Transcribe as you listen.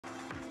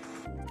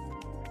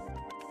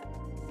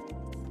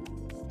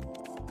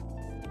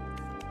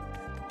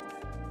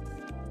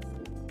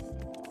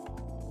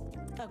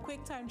A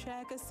quick time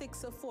check,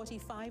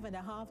 6:45 and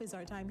a half is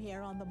our time here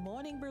on the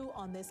Morning Brew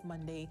on this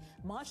Monday,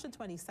 March the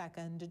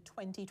 22nd,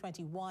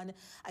 2021.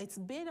 It's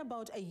been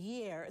about a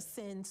year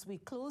since we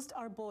closed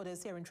our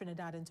borders here in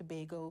Trinidad and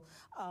Tobago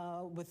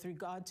with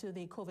regard to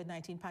the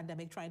COVID-19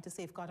 pandemic, trying to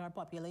safeguard our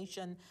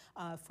population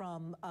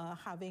from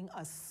having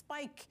a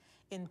spike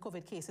in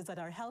COVID cases that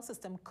our health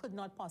system could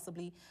not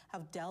possibly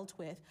have dealt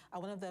with.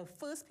 One of the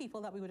first people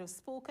that we would have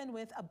spoken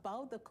with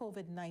about the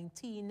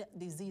COVID-19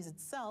 disease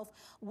itself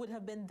would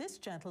have been this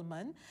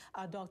gentleman,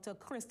 Dr.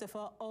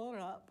 Christopher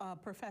Oura,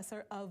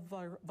 Professor of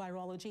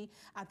Virology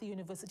at the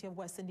University of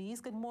West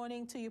Indies. Good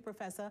morning to you,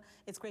 Professor.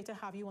 It's great to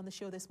have you on the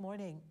show this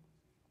morning.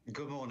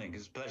 Good morning.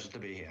 It's a pleasure to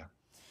be here.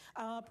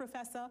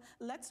 Professor,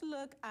 let's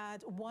look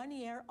at 1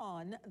 year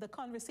on. The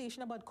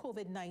conversation about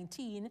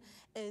COVID-19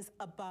 is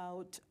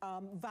about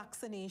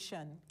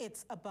vaccination.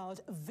 It's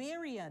about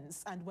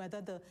variants and whether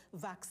the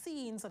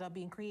vaccines that are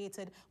being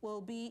created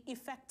will be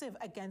effective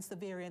against the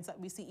variants that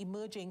we see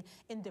emerging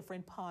in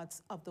different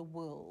parts of the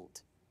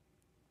world.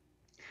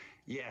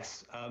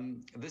 Yes,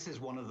 this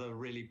is one of the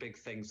really big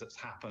things that's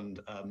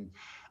happened,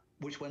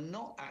 which we're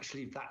not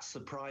actually that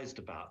surprised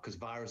about because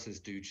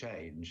viruses do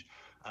change.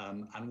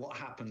 And what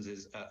happens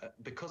is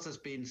because there's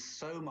been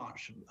so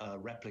much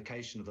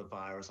replication of the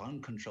virus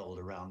uncontrolled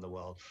around the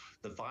world,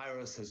 the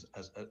virus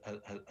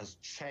has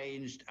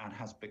changed and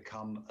has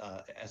become,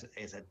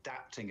 is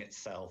adapting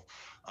itself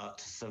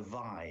to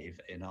survive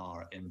in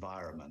our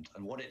environment.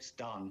 And what it's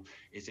done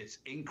is it's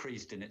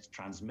increased in its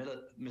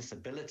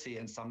transmissibility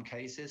in some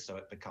cases, so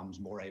it becomes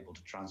more able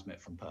to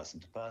transmit from person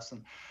to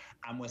person.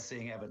 And we're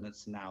seeing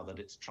evidence now that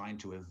it's trying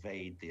to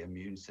evade the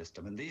immune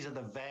system. And these are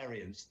the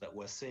variants that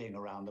we're seeing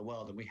around the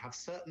world. And we have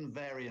certain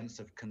variants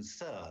of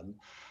concern,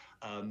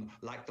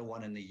 like the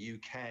one in the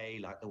UK,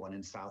 like the one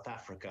in South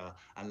Africa,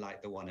 and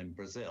like the one in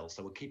Brazil.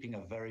 So we're keeping a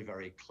very,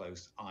 very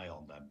close eye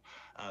on them.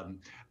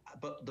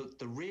 But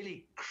the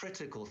really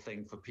critical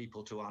thing for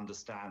people to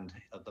understand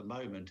at the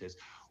moment is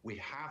we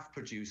have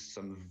produced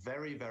some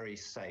very, very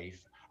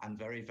safe and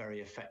very,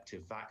 very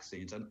effective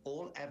vaccines. And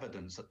all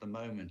evidence at the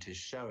moment is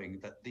showing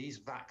that these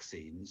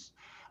vaccines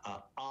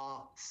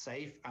are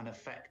safe and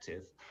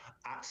effective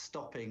at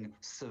stopping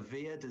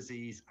severe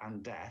disease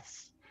and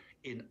deaths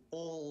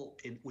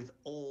with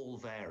all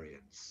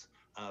variants.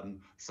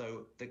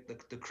 So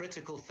the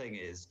critical thing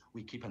is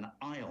we keep an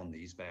eye on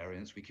these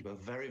variants. We keep a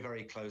very,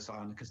 very close eye on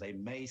them because they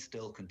may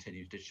still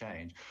continue to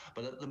change.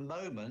 But at the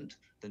moment,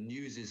 the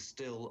news is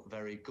still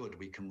very good.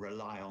 We can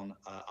rely on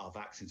our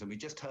vaccines. And we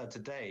just heard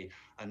today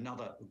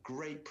another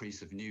great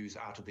piece of news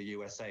out of the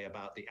USA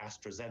about the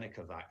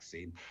AstraZeneca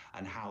vaccine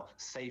and how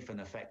safe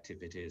and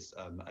effective it is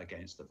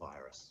against the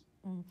virus.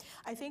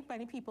 I think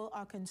many people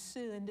are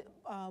concerned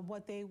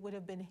what they would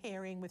have been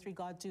hearing with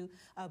regard to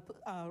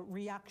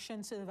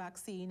reaction to the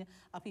vaccine,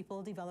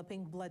 people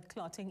developing blood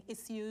clotting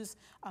issues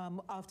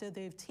after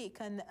they've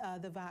taken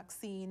the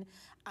vaccine,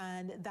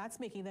 and that's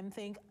making them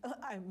think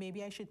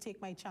maybe I should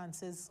take my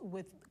chances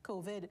with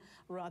COVID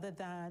rather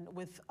than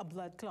with a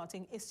blood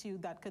clotting issue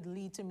that could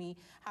lead to me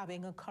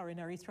having a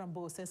coronary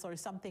thrombosis or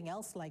something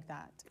else like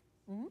that.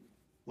 Mm-hmm.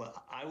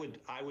 Well, I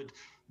would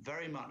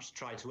very much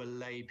try to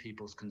allay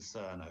people's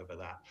concern over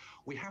that.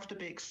 We have to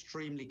be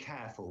extremely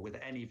careful with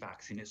any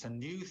vaccine. It's a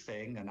new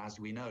thing, and as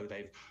we know,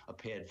 they've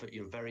appeared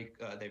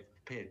they've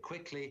appeared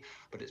quickly,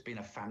 but it's been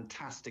a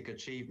fantastic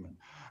achievement.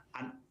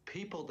 And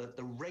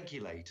the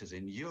regulators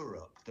in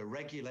Europe, the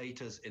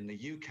regulators in the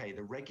UK,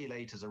 the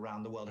regulators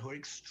around the world, who are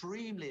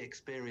extremely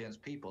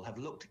experienced people, have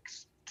looked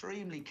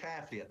extremely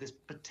carefully at this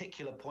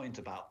particular point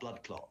about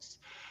blood clots.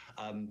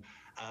 And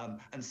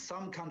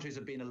some countries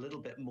have been a little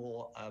bit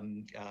more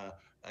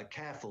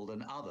careful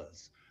than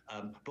others.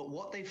 But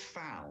what they've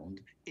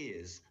found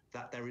is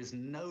that there is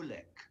no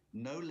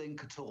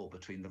link at all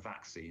between the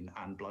vaccine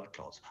and blood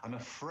clots. I'm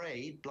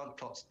afraid blood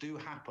clots do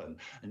happen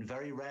in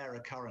very rare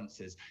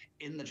occurrences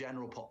in the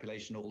general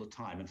population all the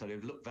time. And so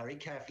they've looked very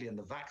carefully in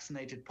the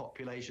vaccinated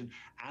population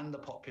and the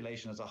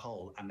population as a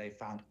whole, and they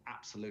found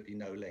absolutely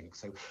no link.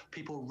 So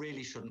people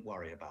really shouldn't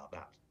worry about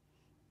that.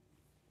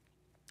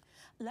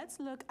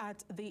 Let's look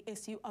at the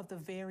issue of the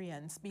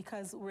variants,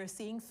 because we're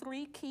seeing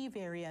three key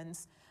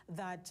variants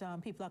that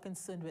people are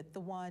concerned with. The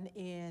one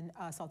in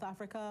South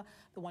Africa,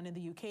 the one in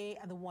the UK,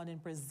 and the one in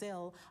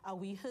Brazil.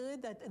 We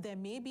heard that there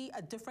may be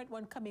a different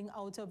one coming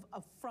out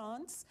of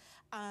France,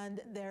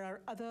 and there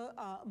are other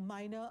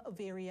minor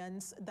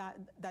variants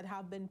that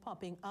have been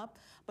popping up.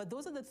 But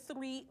those are the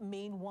three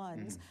main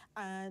ones.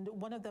 And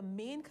one of the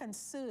main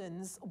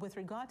concerns with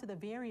regard to the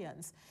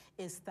variants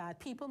is that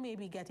people may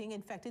be getting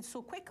infected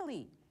so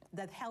quickly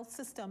that health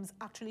systems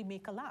actually may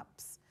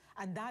collapse.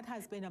 And that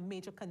has been a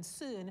major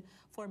concern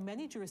for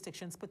many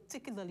jurisdictions,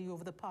 particularly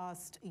over the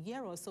past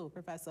year or so,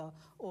 Professor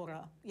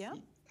Oura. Yeah?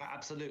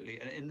 Absolutely.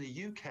 And in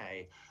the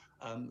UK,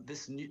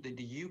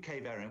 the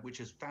UK variant, which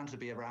is found to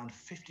be around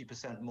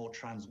 50% more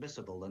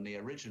transmissible than the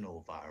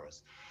original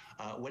virus,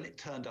 when it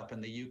turned up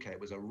in the UK, it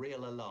was a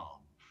real alarm.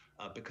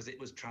 because it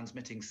was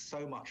transmitting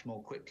so much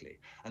more quickly.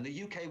 And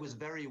the UK was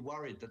very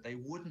worried that they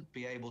wouldn't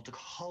be able to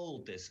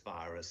hold this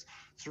virus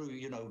through,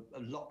 a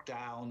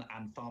lockdown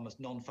and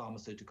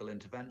non-pharmaceutical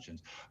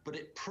interventions. But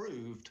it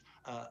proved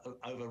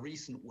over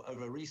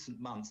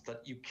recent months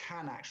that you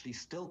can actually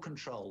still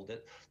control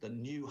the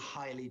new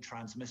highly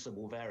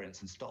transmissible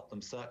variants and stop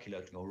them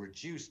circulating or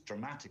reduce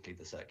dramatically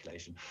the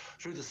circulation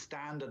through the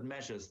standard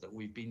measures that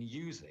we've been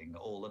using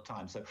all the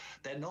time. So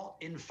they're not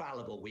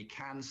infallible. We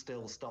can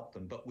still stop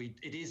them, but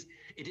it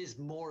is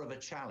more of a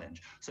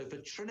challenge. So for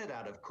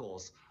Trinidad, of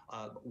course,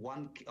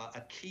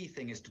 a key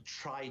thing is to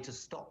try to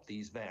stop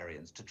these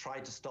variants, to try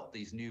to stop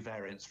these new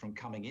variants from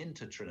coming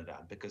into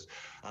Trinidad, because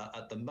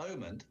at the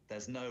moment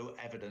there's no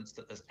evidence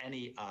that there's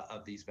any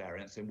of these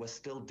variants, and we're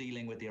still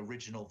dealing with the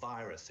original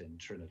virus in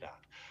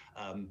Trinidad.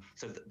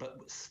 But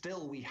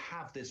still we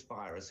have this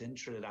virus in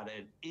Trinidad,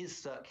 and it is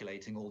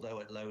circulating, although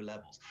at low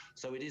levels.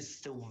 So it is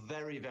still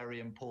very, very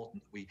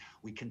important that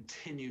we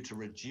continue to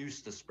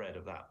reduce the spread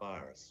of that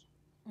virus.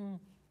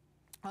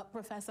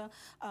 Professor,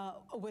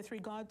 with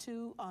regard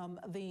to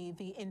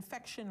the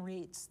infection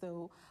rates,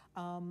 though,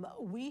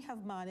 we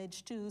have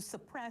managed to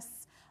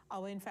suppress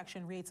our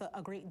infection rates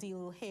a great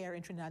deal here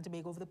in Trinidad and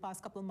Tobago. Over the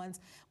past couple of months,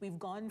 we've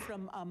gone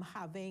from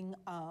having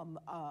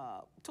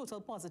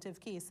total positive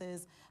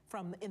cases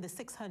from in the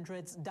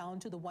 600s down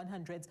to the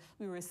 100s.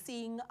 We were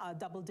seeing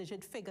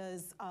double-digit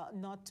figures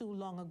not too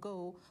long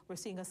ago. We're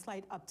seeing a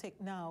slight uptick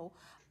now.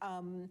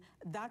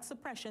 That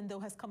suppression, though,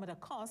 has come at a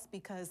cost,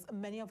 because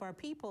many of our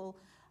people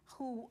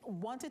who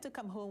wanted to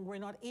come home were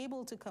not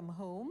able to come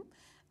home.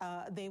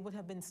 They would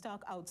have been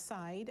stuck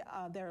outside.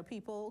 There are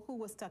people who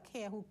were stuck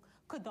here who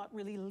could not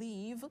really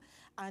leave.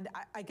 And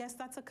I guess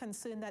that's a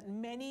concern that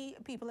many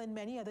people in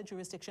many other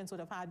jurisdictions would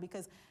have had,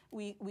 because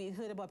we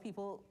heard about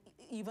people,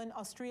 even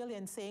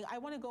Australians, saying, I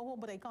want to go home,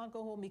 but I can't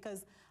go home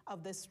because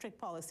of the strict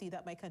policy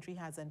that my country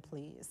has in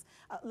place.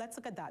 Let's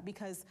look at that,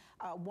 because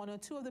one or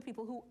two of the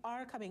people who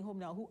are coming home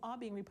now, who are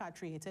being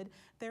repatriated,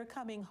 they're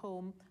coming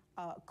home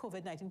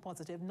COVID-19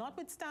 positive,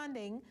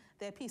 notwithstanding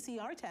their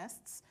PCR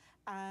tests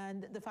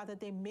and the fact that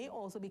they may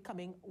also be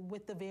coming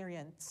with the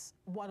variants,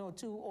 one or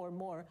two or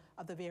more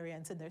of the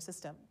variants in their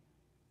system.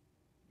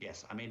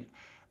 Yes, I mean,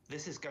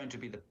 this is going to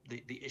be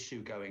the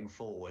issue going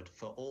forward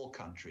for all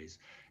countries,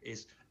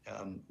 is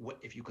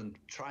if you can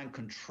try and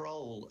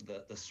control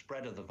the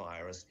spread of the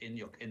virus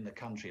in the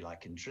country,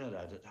 like in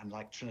Trinidad, and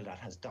like Trinidad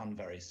has done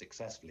very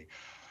successfully,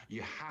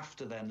 you have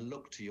to then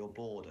look to your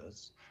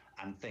borders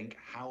and think,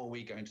 how are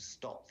we going to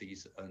stop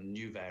these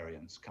new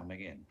variants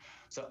coming in?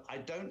 So I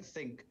don't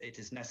think it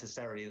is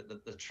necessary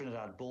that the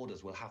Trinidad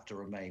borders will have to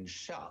remain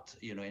shut,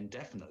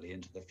 indefinitely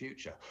into the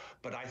future.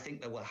 But I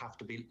think there will have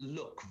to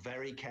look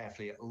very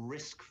carefully at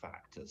risk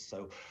factors.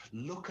 So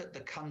look at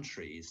the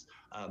countries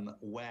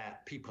where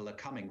people are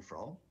coming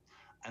from,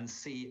 and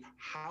see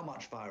how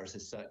much virus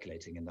is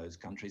circulating in those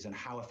countries and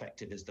how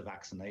effective is the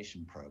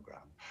vaccination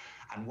program.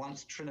 And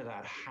once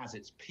Trinidad has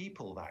its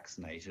people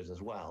vaccinated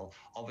as well,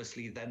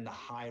 obviously then the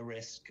high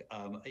risk,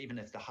 even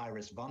if the high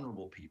risk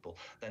vulnerable people,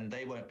 then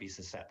they won't be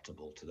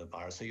susceptible to the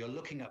virus. So you're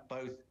looking at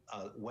both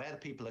where the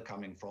people are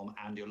coming from,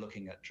 and you're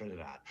looking at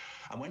Trinidad.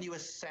 And when you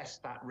assess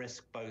that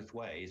risk both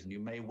ways, and you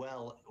may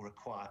well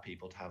require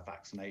people to have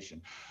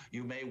vaccination,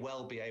 you may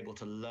well be able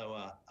to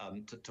lower,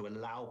 to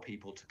allow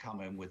people to come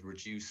in with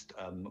reduced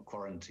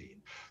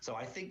quarantine. So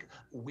I think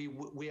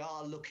we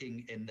are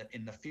looking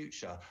in the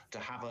future to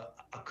have a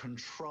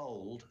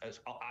controlled,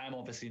 I am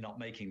obviously not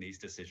making these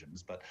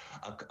decisions, but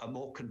a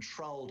more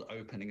controlled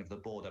opening of the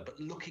border, but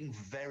looking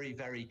very,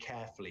 very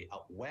carefully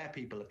at where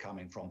people are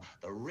coming from,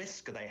 the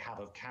risk they have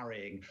of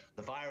carrying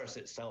the virus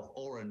itself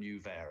or a new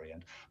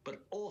variant,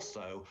 but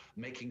also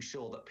making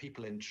sure that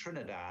people in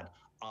Trinidad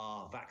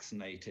are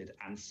vaccinated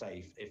and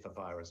safe if a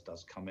virus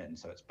does come in.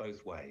 So it's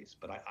both ways.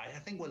 But I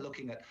think we're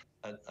looking at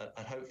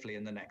hopefully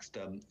in the next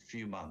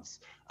few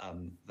months,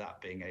 that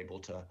being able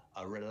to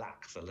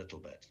relax a little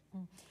bit.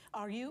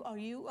 How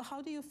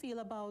do you feel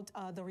about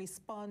the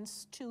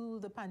response to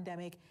the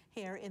pandemic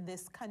here in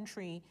this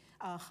country,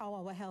 how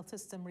our health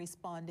system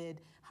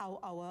responded, how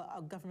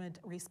our government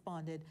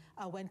responded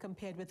when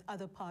compared with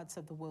other parts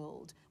of the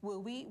world? Were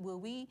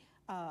we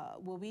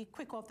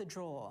quick off the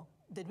draw?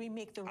 Did we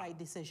make the right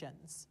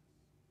decisions?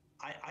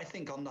 I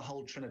think on the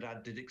whole,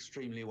 Trinidad did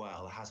extremely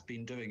well, has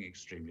been doing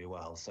extremely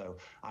well. So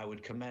I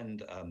would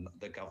commend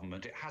the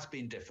government. It has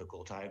been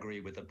difficult. I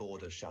agree with the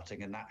borders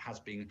shutting, and that has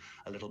been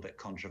a little bit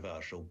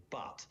controversial.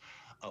 But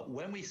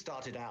when we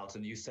started out,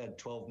 and you said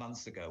 12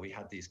 months ago we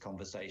had these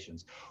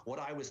conversations, what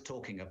I was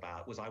talking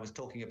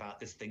about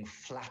this thing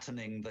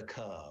flattening the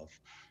curve.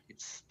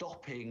 It's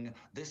stopping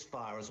this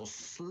virus or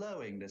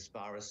slowing this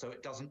virus so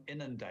it doesn't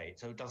inundate,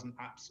 so it doesn't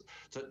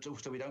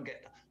so we don't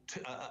get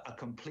a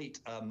complete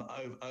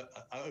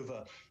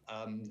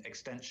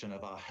extension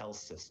of our health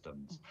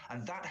systems.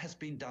 And that has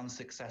been done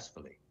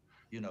successfully.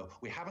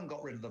 We haven't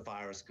got rid of the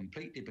virus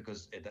completely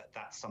because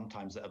that's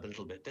sometimes a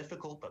little bit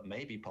difficult, but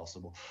maybe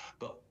possible.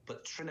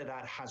 But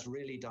Trinidad has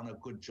really done a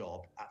good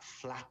job at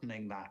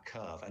flattening that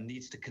curve and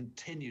needs to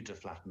continue to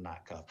flatten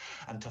that curve.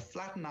 And to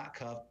flatten that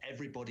curve,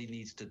 everybody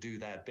needs to do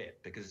their bit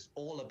because it's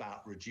all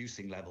about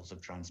reducing levels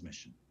of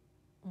transmission.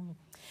 Mm.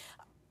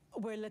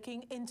 We're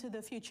looking into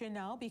the future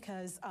now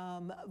because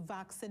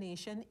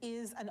vaccination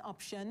is an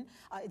option.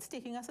 It's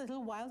taking us a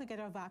little while to get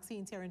our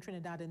vaccines here in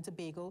Trinidad and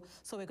Tobago,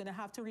 so we're going to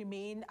have to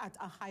remain at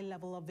a high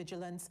level of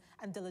vigilance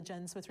and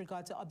diligence with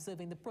regard to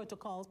observing the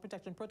protocols,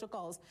 protection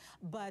protocols.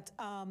 But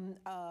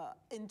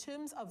in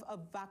terms of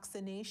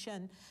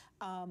vaccination,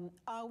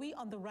 are we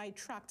on the right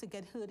track to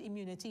get herd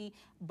immunity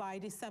by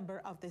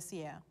December of this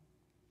year?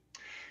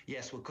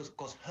 Yes, well,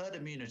 because herd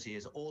immunity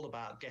is all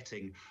about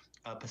getting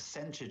a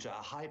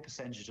high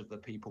percentage of the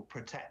people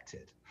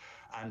protected.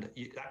 And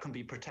that can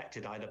be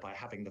protected either by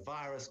having the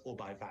virus or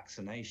by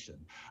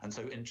vaccination. And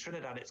so in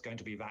Trinidad, it's going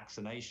to be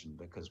vaccination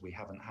because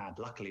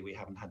luckily we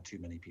haven't had too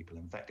many people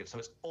infected. So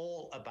it's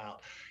all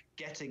about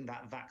getting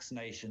that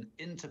vaccination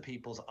into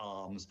people's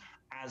arms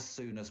as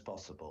soon as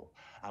possible.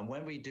 And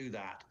when we do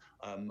that,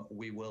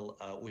 we will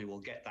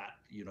get that,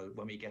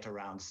 when we get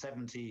around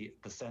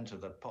 70% of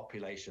the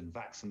population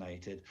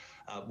vaccinated,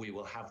 we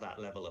will have that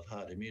level of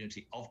herd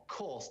immunity. Of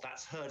course,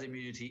 that's herd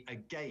immunity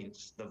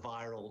against the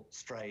viral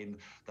strain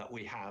that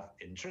we have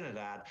in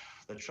Trinidad.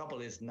 The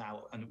trouble is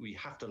now, and we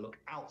have to look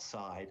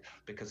outside,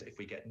 because if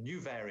we get new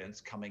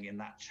variants coming in,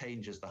 that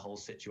changes the whole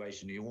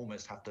situation. You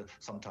almost have to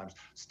sometimes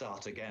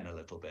start again a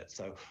little bit.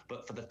 So,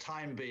 but for the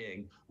time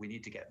being, we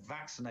need to get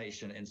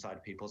vaccination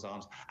inside people's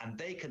arms, and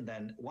they can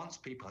then, once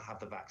people have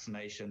the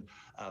vaccination,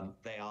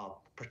 they are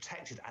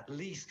protected at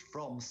least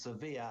from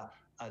severe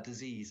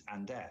disease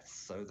and death.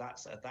 So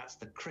that's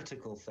the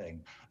critical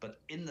thing. But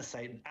at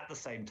the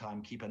same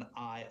time, keep an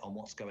eye on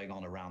what's going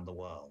on around the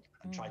world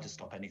and try to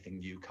stop anything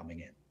new coming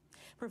in.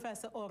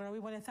 Professor Oura, we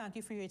want to thank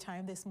you for your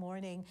time this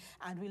morning,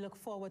 and we look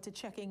forward to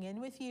checking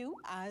in with you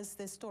as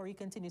this story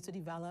continues to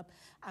develop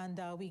and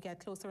we get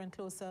closer and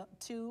closer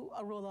to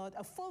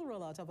a full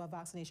rollout of our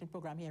vaccination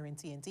program here in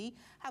TNT.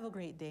 Have a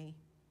great day.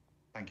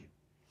 Thank you.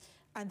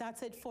 And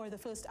that's it for the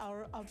first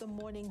hour of the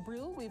Morning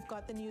Brew. We've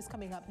got the news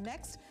coming up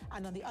next,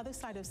 and on the other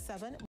side of 7,